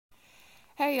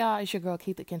Hey y'all, it's your girl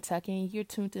Keith the Kentuckian. You're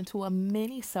tuned into a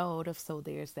mini-sode of So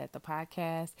There's That, the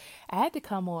podcast. I had to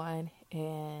come on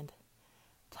and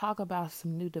talk about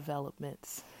some new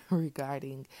developments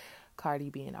regarding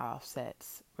Cardi B and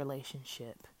Offset's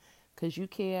relationship. Because you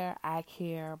care, I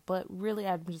care, but really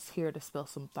I'm just here to spill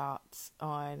some thoughts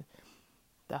on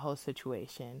the whole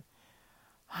situation.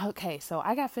 Okay, so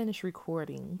I got finished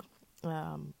recording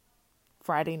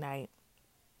Friday night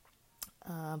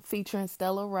featuring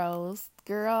Stella Rose.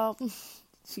 Girl,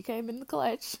 she came in the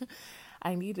clutch.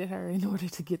 I needed her in order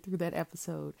to get through that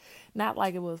episode. Not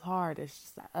like it was hard. It's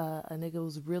just a nigga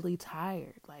was really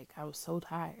tired. Like, I was so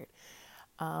tired.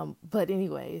 But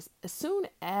anyways, as soon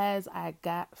as I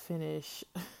got finished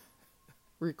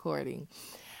recording,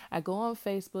 I go on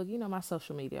Facebook, my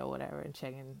social media or whatever, and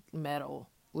checking metal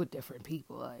with different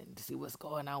people and see what's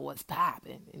going on, what's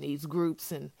popping in these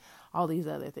groups and all these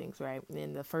other things, right?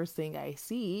 And the first thing I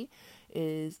see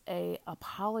is a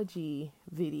apology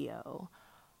video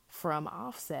from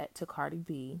Offset to Cardi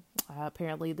B.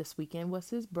 Apparently this weekend was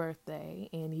his birthday,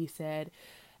 and he said,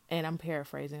 and I'm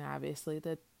paraphrasing obviously,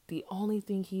 that the only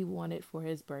thing he wanted for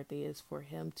his birthday is for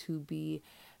him to be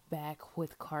back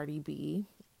with Cardi B.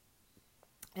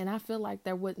 And I feel like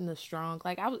there wasn't a strong,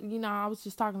 like, I was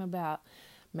just talking about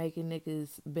making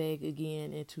niggas beg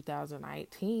again in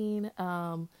 2019.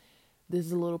 This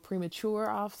is a little premature,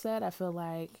 Offset. I feel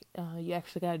like you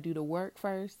actually got to do the work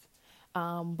first.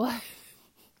 But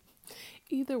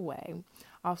either way,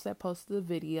 Offset posted a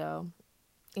video,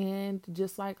 and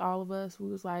just like all of us,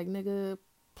 we was like, nigga,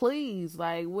 please,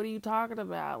 like, what are you talking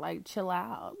about? Like, chill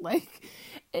out. Like,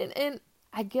 and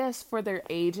I guess for their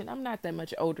age, and I'm not that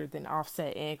much older than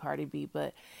Offset and Cardi B,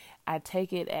 but I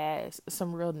take it as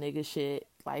some real nigga shit,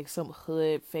 like some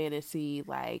hood fantasy,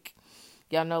 like,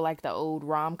 y'all know, like the old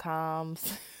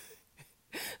rom-coms,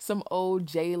 some old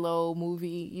J-Lo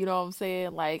movie, you know what I'm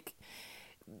saying? Like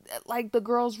the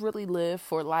girls really live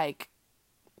for, like,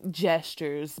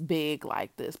 gestures big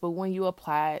like this, but when you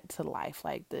apply it to life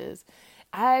like this,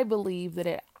 I believe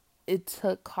that it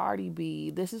took Cardi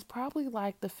B, this is probably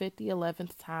like the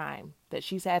 11th time that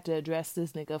she's had to address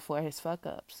this nigga for his fuck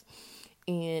ups.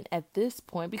 And at this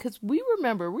point, because we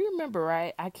remember,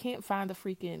 right? I can't find the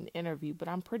freaking interview, but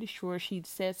I'm pretty sure she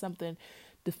said something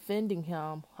defending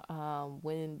him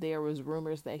when there was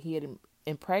rumors that he had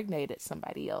impregnated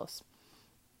somebody else.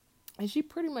 And she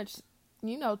pretty much,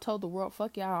 told the world,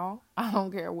 fuck y'all. I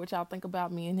don't care what y'all think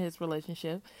about me and his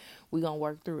relationship. We gonna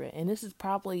work through it. And this is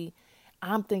probably,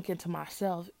 I'm thinking to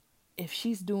myself, if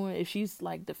she's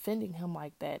like defending him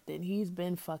like that, then he's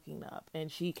been fucking up.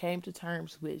 And she came to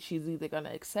terms with she's either going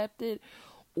to accept it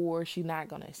or she's not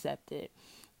going to accept it.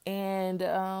 And,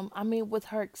 with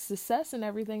her success and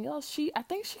everything else, I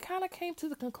think she kind of came to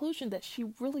the conclusion that she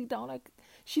really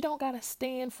she don't got to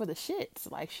stand for the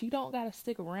shits. Like, she don't got to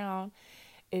stick around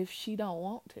if she don't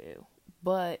want to.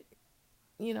 But,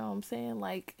 you know what I'm saying?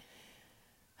 Like,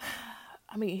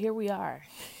 here we are.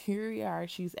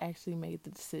 She's actually made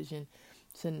the decision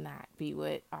to not be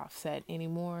with Offset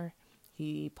anymore.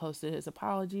 He posted his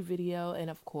apology video, and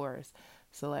of course,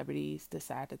 celebrities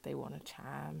decide that they want to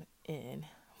chime in.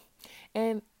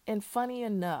 And funny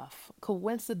enough,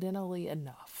 coincidentally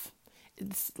enough,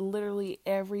 it's literally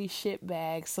every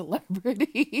shitbag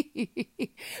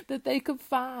celebrity that they could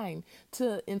find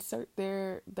to insert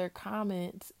their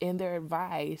comments and their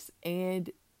advice, and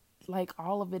like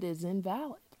all of it is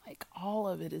invalid.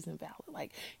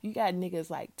 Like, you got niggas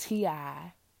like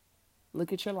T.I.,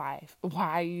 look at your life.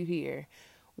 Why are you here?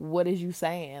 What is you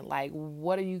saying? Like,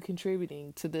 what are you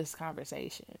contributing to this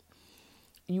conversation?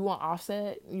 You want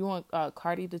Offset? You want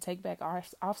Cardi to take back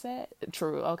Offset?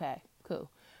 True. Okay, cool.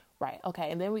 Right.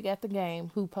 Okay. And then we got The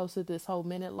Game, who posted this whole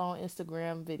minute-long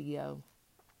Instagram video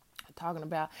talking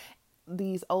about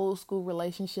these old school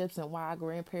relationships and why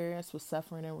grandparents were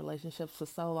suffering in relationships for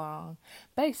so long.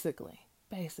 Basically,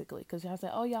 because y'all say,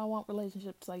 oh, y'all want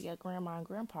relationships like your grandma and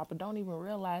grandpa, but don't even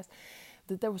realize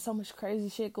that there was so much crazy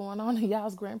shit going on in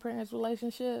y'all's grandparents'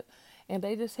 relationship, and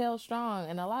they just held strong.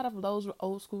 And a lot of those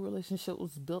old school relationships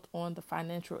was built on the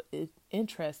financial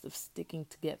interest of sticking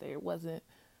together. It wasn't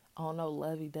on no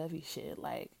lovey-dovey shit.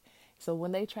 Like, so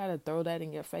when they try to throw that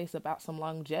in your face about some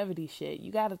longevity shit,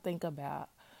 you got to think about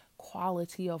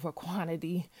quality over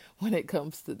quantity when it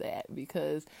comes to that,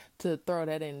 because to throw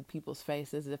that in people's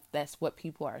faces, if that's what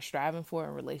people are striving for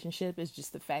in relationship, is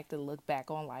just the fact to look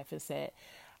back on life and say,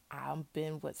 I've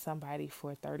been with somebody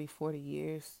for 30, 40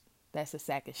 years. That's a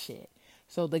sack of shit.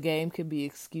 So The Game could be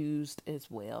excused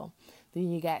as well.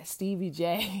 Then you got Stevie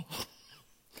J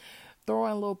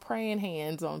throwing little praying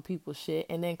hands on people's shit.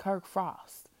 And then Kirk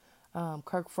Frost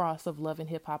of Love and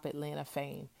Hip Hop Atlanta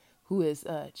fame, who has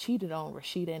cheated on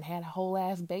Rashida and had a whole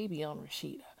ass baby on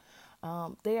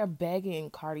Rashida. They are begging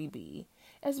Cardi B,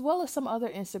 as well as some other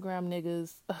Instagram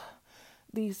niggas,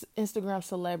 these Instagram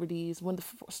celebrities. When the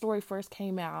story first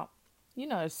came out, you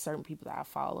know, there's certain people that I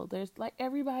follow. There's like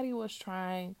everybody was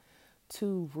trying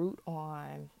to root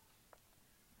on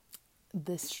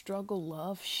this struggle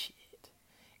love shit.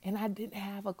 And I didn't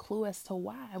have a clue as to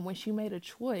why. And when she made a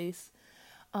choice,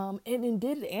 and then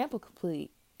did it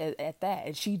amicably at that.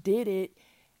 And she did it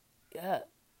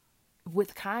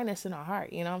with kindness in her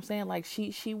heart. You know what I'm saying? Like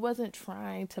she wasn't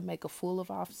trying to make a fool of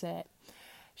Offset.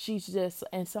 She's just,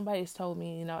 and somebody's told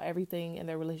me, you know, everything in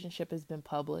their relationship has been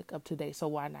public up to date. So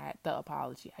why not the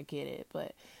apology? I get it.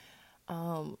 But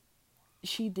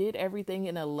she did everything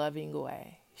in a loving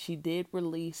way. She did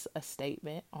release a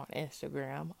statement on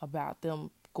Instagram about them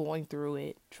going through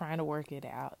it, trying to work it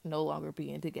out, no longer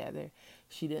being together.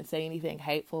 She didn't say anything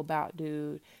hateful about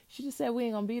dude. She just said we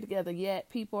ain't gonna be together yet.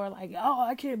 People are like, oh,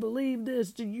 I can't believe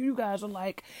this. You guys are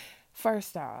like,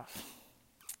 first off,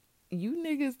 you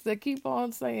niggas that keep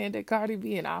on saying that Cardi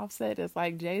B and Offset is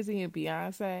like Jay-Z and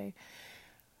Beyonce.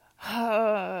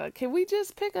 Can we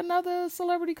just pick another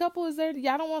celebrity couple? Is there,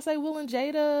 y'all don't want to say Will and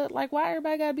Jada? Like, why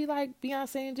everybody gotta be like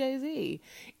Beyonce and Jay-Z?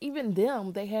 Even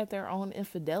them, they had their own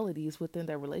infidelities within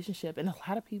their relationship, and a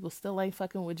lot of people still ain't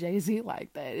fucking with Jay-Z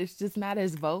like that. It's just not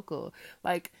as vocal.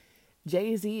 Like,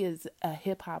 Jay-Z is a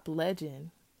hip-hop legend,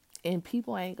 and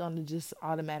people ain't gonna just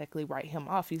automatically write him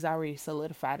off. He's already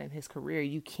solidified in his career.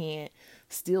 You can't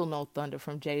steal no thunder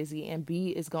from Jay-Z, and B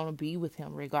is gonna be with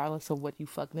him regardless of what you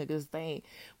fuck niggas think.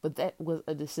 But that was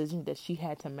a decision that she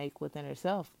had to make within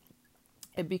herself.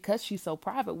 And because she's so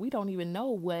private, we don't even know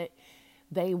what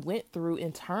they went through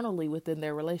internally within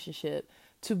their relationship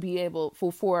to be able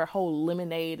for a whole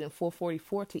Lemonade and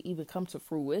 444 to even come to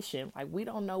fruition. Like, we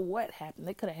don't know what happened.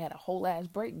 They could have had a whole ass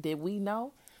break. Did we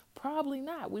know? Probably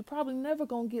not. We probably never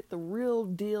gonna get the real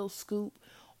deal scoop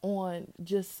on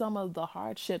just some of the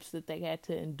hardships that they had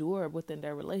to endure within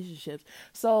their relationships.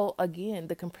 So again,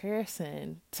 the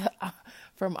comparison to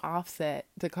from Offset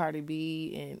to Cardi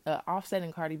B and Offset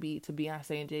and Cardi B to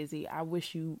Beyonce and Jay-Z, I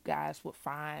wish you guys would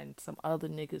find some other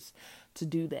niggas to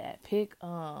do that. Pick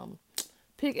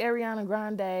Ariana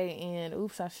Grande and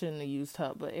oops, I shouldn't have used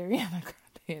her, but Ariana Grande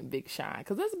and Big Sean,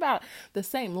 because it's about the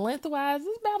same lengthwise.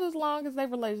 It's about as long as their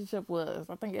relationship was.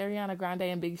 I think Ariana Grande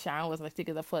and Big Sean was like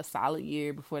together for a solid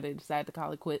year before they decided to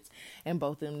call it quits, and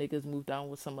both them niggas moved on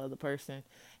with some other person,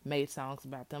 made songs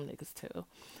about them niggas too.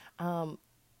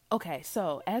 Okay,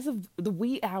 so as of the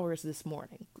wee hours this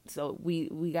morning, so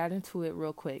we got into it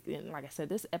real quick, and like I said,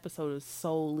 this episode is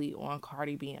solely on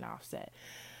Cardi B and Offset.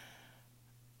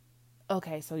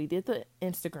 Okay, so he did the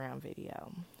Instagram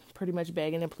video, pretty much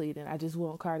begging and pleading. I just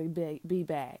want Cardi B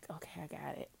back. Okay, I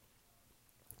got it.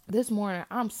 This morning,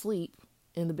 I'm asleep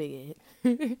in the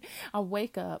bed. I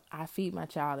wake up. I feed my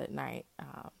child at night.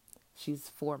 She's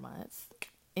 4 months.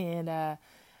 And I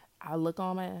look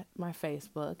on my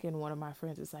Facebook, and one of my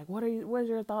friends is like, what are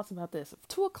your thoughts about this?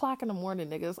 2 o'clock in the morning,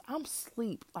 niggas. I'm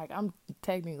asleep. Like, I'm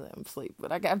asleep.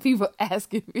 But I got people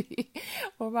asking me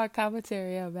for my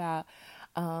commentary about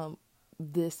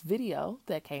this video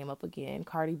that came up again.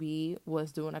 Cardi B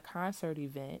was doing a concert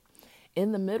event.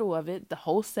 In the middle of it, the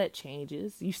whole set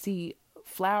changes. You see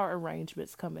flower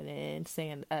arrangements coming in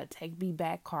saying, take me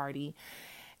back, Cardi.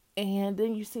 And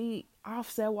then you see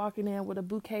Offset walking in with a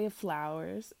bouquet of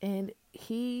flowers, and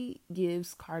he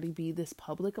gives Cardi B this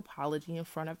public apology in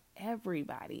front of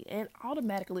everybody. And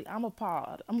automatically, I'm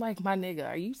appalled. I'm like, my nigga,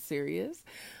 are you serious?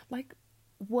 Like,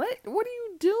 what are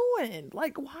you doing?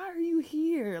 Like, why are you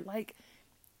here? Like,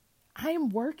 I am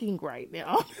working right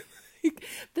now.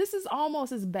 This is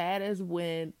almost as bad as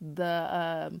when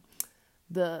the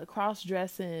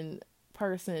cross-dressing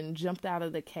person jumped out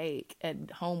of the cake at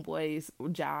Homeboy's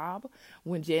job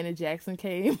when Janet Jackson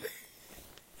came.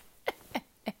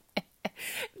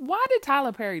 Why did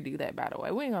Tyler Perry do that, by the way?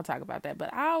 We ain't gonna talk about that,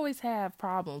 but I always have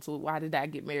problems with Why Did I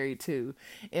Get Married Too,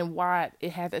 and why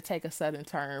it had to take a sudden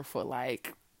turn for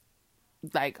like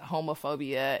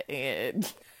homophobia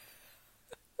and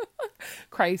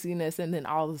craziness, and then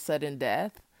all of a sudden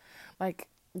death. Like,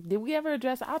 did we ever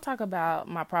address? I'll talk about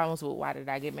my problems with Why Did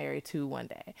I Get Married Too one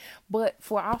day. But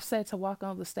for Offset to walk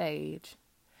on the stage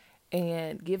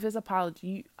and give his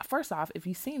apology, first off, if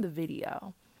you've seen the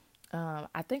video,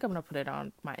 I think I'm gonna put it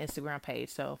on my Instagram page.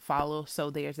 So follow So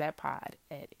There's That Pod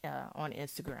on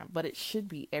Instagram, but it should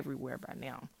be everywhere by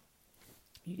now.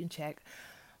 You can check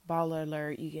Baller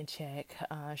Alert. You can check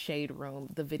Shade Room.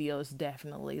 The video is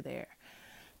definitely there.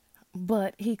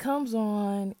 But he comes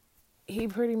on, he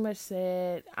pretty much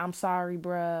said, I'm sorry,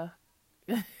 bruh.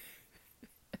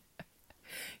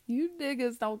 You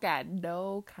niggas don't got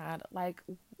no kind of like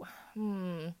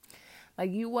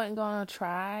you wasn't gonna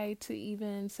try to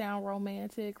even sound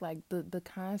romantic. Like the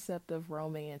concept of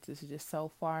romance is just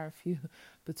so far and few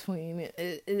between.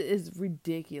 It is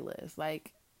ridiculous.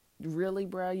 Like, really,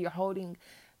 bro, you're holding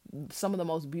some of the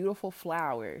most beautiful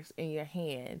flowers in your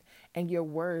hand, and your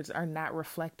words are not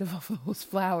reflective of those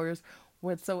flowers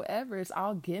whatsoever. It's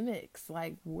all gimmicks.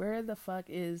 Like, where the fuck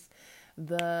is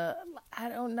the, I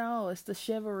don't know, it's the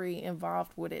chivalry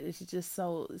involved with it. It's just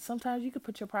so, sometimes you could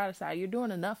put your pride aside. You're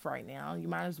doing enough right now. You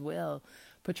might as well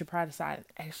put your pride aside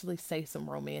and actually say some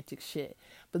romantic shit.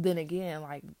 But then again,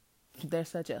 like, they're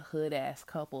such a hood ass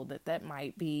couple that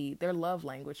might be their love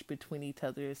language between each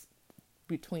other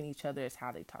is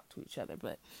how they talk to each other.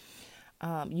 But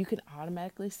you can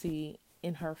automatically see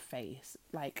in her face,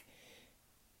 like,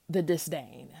 the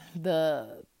disdain,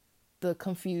 the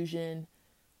confusion,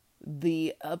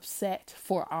 the upset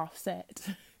for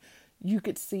Offset. You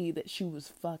could see that she was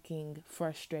fucking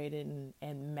frustrated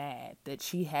and mad that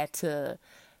she had to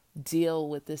deal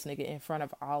with this nigga in front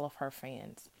of all of her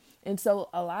fans. And so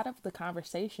a lot of the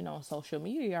conversation on social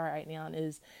media right now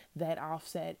is that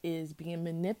Offset is being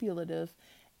manipulative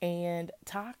and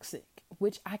toxic,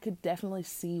 which I could definitely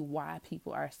see why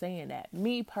people are saying that.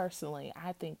 Me personally,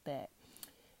 I think that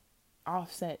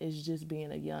Offset is just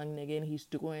being a young nigga, and he's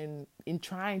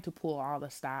trying to pull all the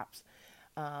stops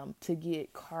to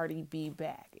get Cardi B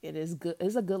back.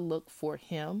 It's a good look for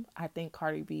him. I think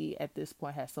Cardi B at this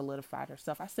point has solidified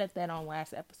herself. I said that on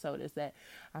last episode, is that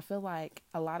I feel like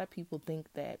a lot of people think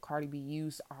that Cardi B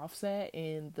used Offset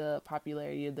and the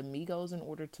popularity of the Migos in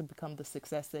order to become the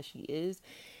success that she is.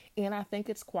 And I think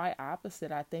it's quite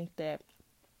opposite. I think that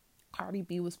Cardi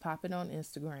B was popping on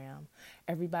Instagram.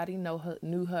 Everybody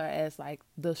knew her as like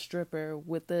the stripper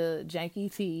with the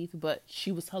janky teeth, but she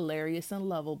was hilarious and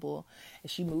lovable. And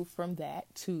she moved from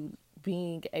that to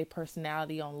being a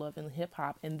personality on Love and Hip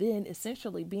Hop, and then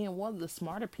essentially being one of the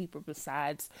smarter people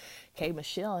besides K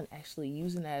Michelle, and actually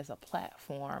using that as a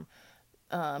platform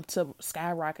to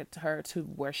skyrocket her to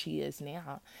where she is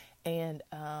now. And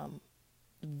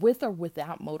with or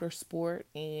without Motorsport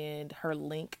and her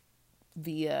link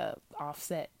via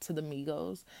Offset to the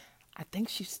Migos, I think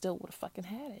she still would have fucking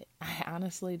had it. I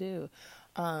honestly do.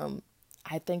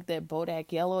 I think that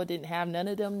Bodak Yellow didn't have none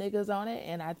of them niggas on it,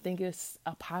 and I think it's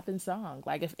a poppin' song.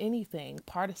 Like, if anything,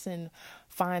 Partisan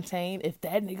Fontaine, if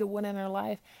that nigga went in her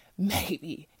life,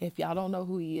 maybe. If y'all don't know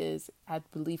who he is, I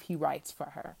believe he writes for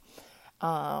her.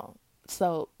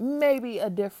 So maybe a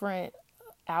different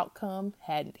outcome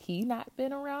had he not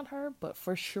been around her, but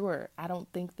for sure, I don't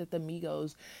think that the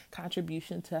Migos'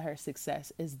 contribution to her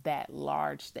success is that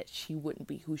large that she wouldn't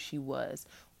be who she was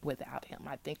without him.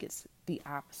 I think it's the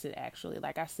opposite, actually.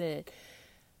 Like I said,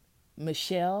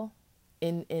 Michelle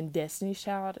in Destiny's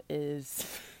Child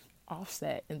is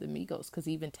Offset in the Migos, because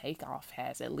even Takeoff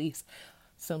has at least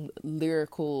some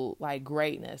lyrical like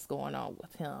greatness going on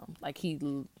with him. Like he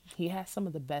has some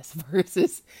of the best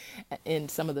verses in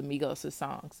some of the Migos'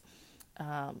 songs.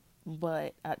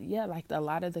 But yeah, like a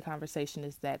lot of the conversation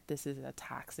is that this is a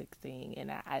toxic thing.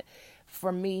 And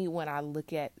for me, when I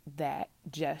look at that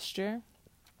gesture,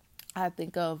 I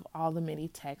think of all the many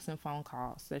texts and phone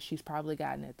calls that she's probably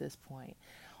gotten at this point,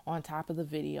 on top of the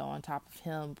video, on top of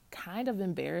him kind of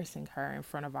embarrassing her in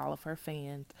front of all of her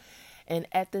fans. And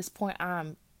at this point,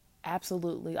 I'm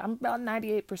about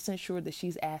 98% sure that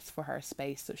she's asked for her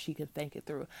space so she can think it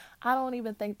through. I don't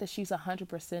even think that she's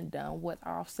 100% done with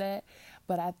Offset,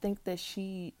 but I think that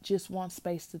she just wants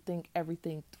space to think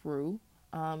everything through.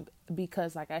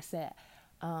 Because like I said,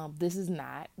 this is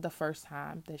not the first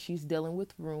time that she's dealing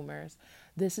with rumors.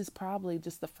 This is probably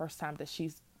just the first time that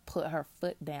she's put her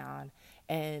foot down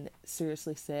and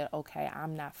seriously said, okay,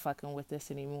 I'm not fucking with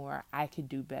this anymore. I could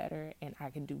do better, and I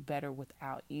can do better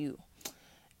without you.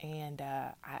 And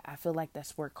I feel like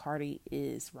that's where Cardi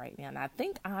is right now. And I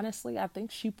think, honestly,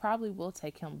 she probably will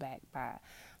take him back by,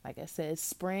 like I said,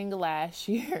 spring last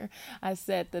year. I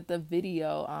said that the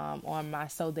video on my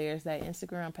So There's That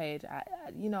Instagram page,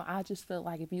 I just felt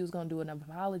like if you was going to do an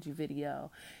apology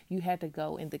video, you had to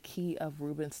go in the key of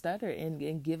Ruben Studdard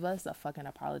and give us a fucking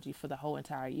apology for the whole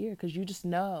entire year. Because you just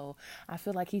know, I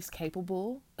feel like he's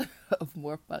capable of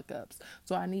more fuck ups.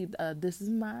 So I need, this is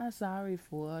my sorry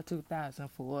for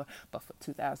 2004, but for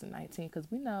 2019,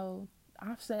 because we know,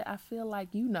 Offset, I feel like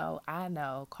I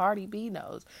know, Cardi B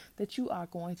knows that you are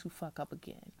going to fuck up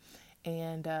again.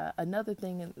 And another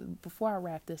thing, and before I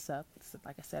wrap this up,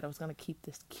 like I said, I was going to keep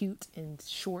this cute and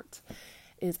short,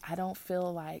 is I don't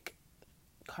feel like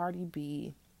Cardi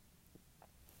B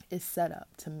is set up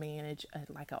to manage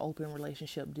like an open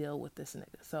relationship deal with this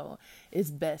nigga. So it's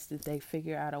best that they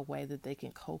figure out a way that they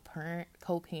can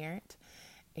co-parent,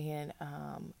 and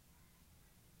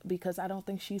because I don't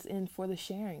think she's in for the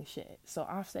sharing shit. So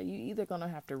Offset, you either gonna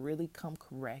have to really come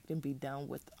correct and be done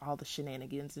with all the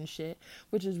shenanigans and shit,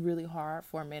 which is really hard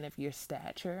for a man of your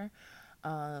stature,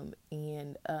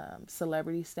 and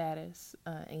celebrity status,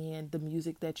 and the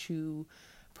music that you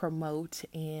promote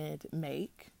and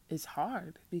make is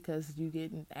hard because you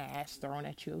get an ass thrown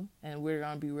at you, and we're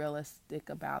gonna be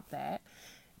realistic about that.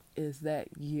 Is that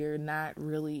you're not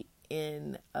really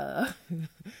in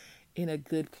in a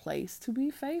good place to be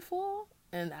faithful.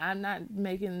 And I'm not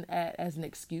making that as an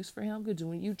excuse for him, because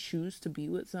when you choose to be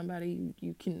with somebody,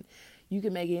 you can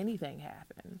make anything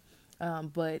happen.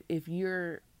 But if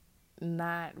you're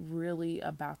not really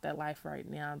about that life right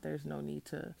now, there's no need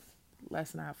to,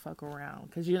 let's not fuck around,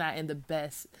 because you're not in the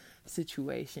best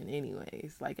situation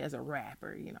anyways, like as a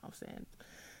rapper, you know what I'm saying?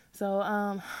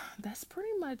 So that's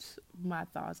pretty much my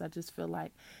thoughts. I just feel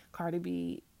like Cardi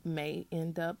B may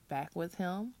end up back with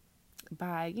him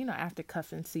by, after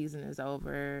cuffing season is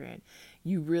over, and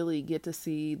you really get to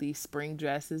see these spring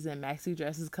dresses and maxi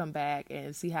dresses come back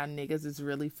and see how niggas is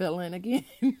really feeling again.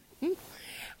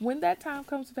 When that time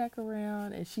comes back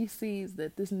around and she sees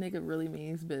that this nigga really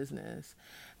means business,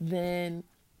 then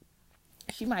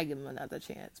she might give him another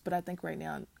chance. But I think right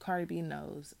now Cardi B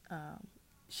knows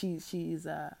she's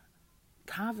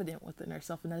confident within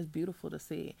herself, and that's beautiful to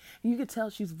see. You could tell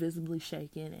she's visibly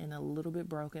shaken and a little bit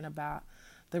broken about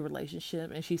the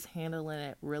relationship, and she's handling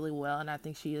it really well, and I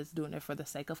think she is doing it for the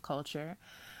sake of culture.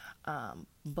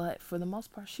 But for the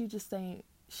most part, she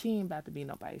ain't about to be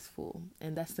nobody's fool.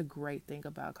 And that's the great thing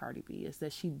about Cardi B, is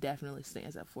that she definitely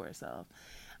stands up for herself.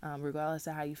 Regardless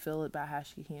of how you feel about how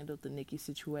she handled the Nicki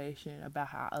situation, about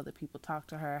how other people talk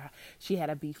to her. She had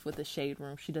a beef with the Shade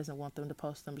Room. She doesn't want them to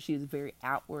post them, but she is very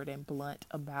outward and blunt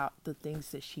about the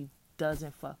things that she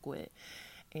doesn't fuck with.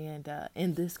 And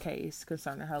in this case,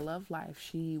 concerning her love life,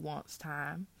 she wants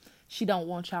time. She don't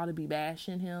want y'all to be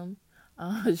bashing him.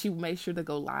 She made sure to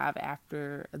go live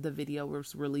after the video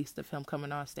was released of him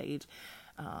coming on stage,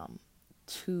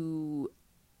 to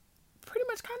pretty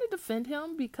much kind of defend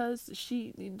him, because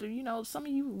she, some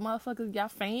of you motherfuckers, y'all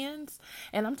fans,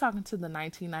 and I'm talking to the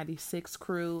 1996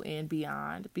 crew and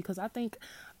beyond, because I think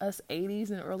us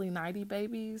 80s and early 90s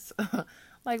babies,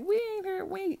 like,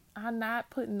 we are not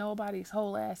putting nobody's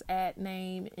whole ass ad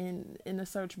name in the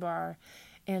search bar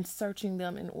and searching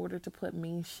them in order to put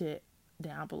mean shit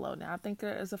down below. Now, I think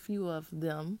there's a few of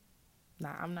them.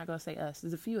 Nah, I'm not going to say us.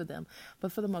 There's a few of them.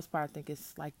 But for the most part, I think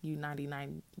it's like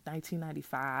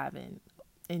 1995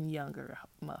 and younger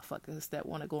motherfuckers that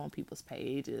want to go on people's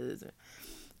pages and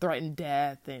threaten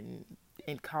death and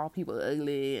call people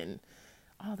ugly and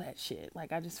all that shit.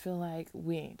 Like, I just feel like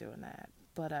we ain't doing that.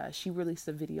 But she released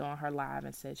a video on her live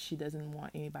and said she doesn't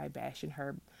want anybody bashing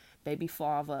her baby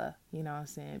father, you know what I'm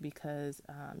saying? Because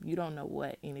you don't know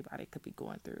what anybody could be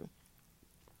going through.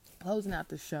 Closing out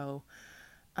the show,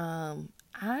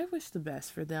 I wish the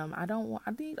best for them. I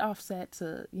need Offset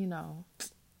to,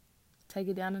 take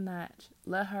it down a notch.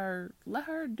 Let her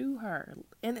do her.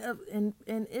 And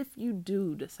if you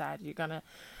do decide you're gonna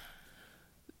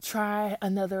try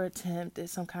another attempt at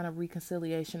some kind of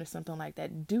reconciliation or something like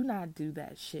that, do not do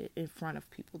that shit in front of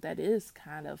people. That is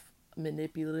kind of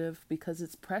manipulative, because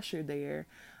it's pressure there,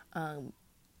 and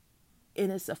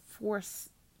it's a force.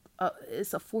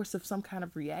 It's a force of some kind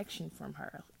of reaction from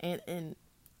her, and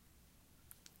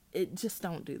it just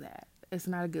don't do that. It's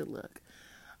not a good look.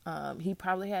 He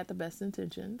probably had the best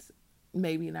intentions,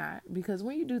 maybe not, because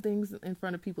when you do things in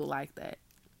front of people like that,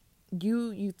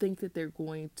 you think that they're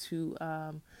going to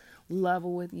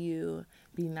level with you,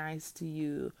 be nice to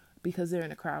you, because they're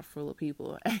in a crowd full of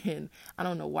people. And I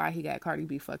don't know why he got Cardi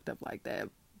B fucked up like that,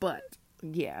 but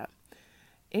yeah.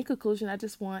 In conclusion, I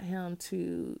just want him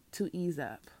to ease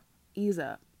up,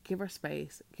 give her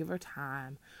space, give her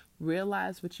time,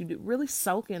 realize what you do, really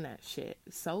soak in that shit,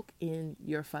 soak in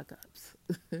your fuck ups.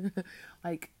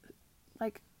 like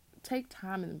take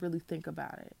time and really think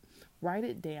about it, write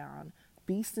it down,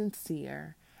 be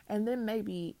sincere, and then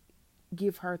maybe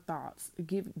give her thoughts,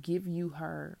 give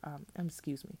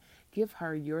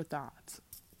her your thoughts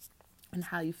and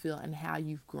how you feel and how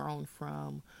you've grown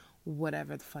from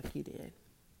whatever the fuck you did.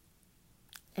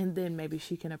 And then maybe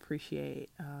she can appreciate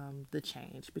the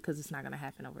change, because it's not going to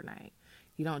happen overnight.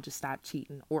 You don't just stop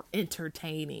cheating or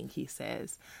entertaining, he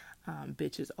says,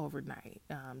 bitches overnight.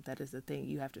 That is the thing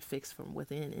you have to fix from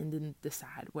within, and then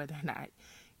decide whether or not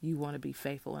you want to be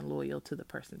faithful and loyal to the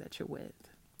person that you're with.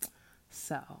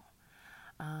 So,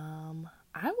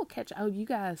 I will catch out you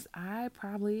guys.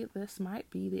 This might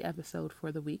be the episode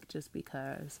for the week just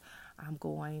because I'm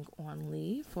going on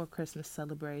leave for Christmas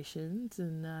celebrations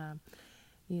and,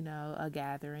 a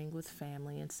gathering with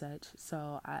family and such.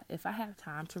 So if I have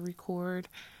time to record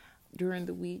during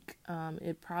the week,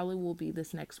 it probably will be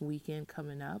this next weekend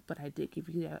coming up. But I did give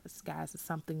you guys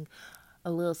something,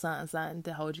 a little something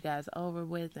to hold you guys over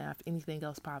with. And if anything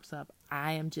else pops up,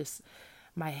 I am just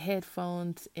my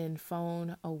headphones and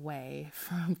phone away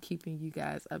from keeping you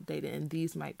guys updated. And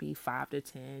these might be 5 to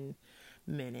 10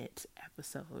 minute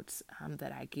episodes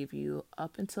that I give you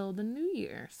up until the new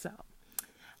year. So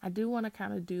I do want to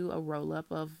kind of do a roll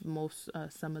up of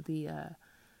some of the,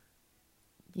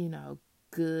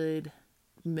 good,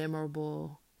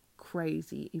 memorable,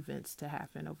 crazy events to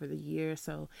happen over the year.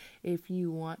 So if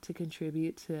you want to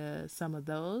contribute to some of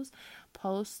those,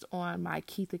 post on my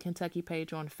Keith the Kentucky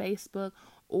page on Facebook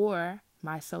or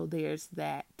my So There's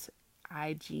That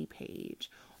IG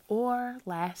page. Or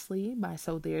lastly, my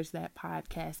So There's That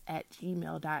podcast at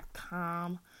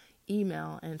gmail.com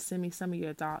email and send me some of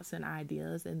your thoughts and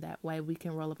ideas, and that way we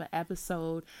can roll up an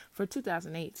episode for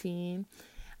 2018.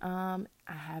 I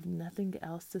have nothing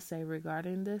else to say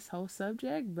regarding this whole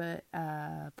subject, but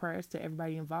prayers to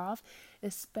everybody involved,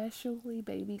 especially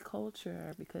baby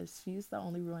culture, because she's the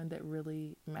only one that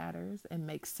really matters and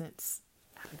makes sense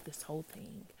out of this whole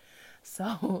thing.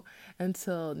 So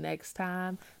until next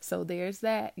time, so there's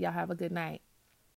that. Y'all have a good night.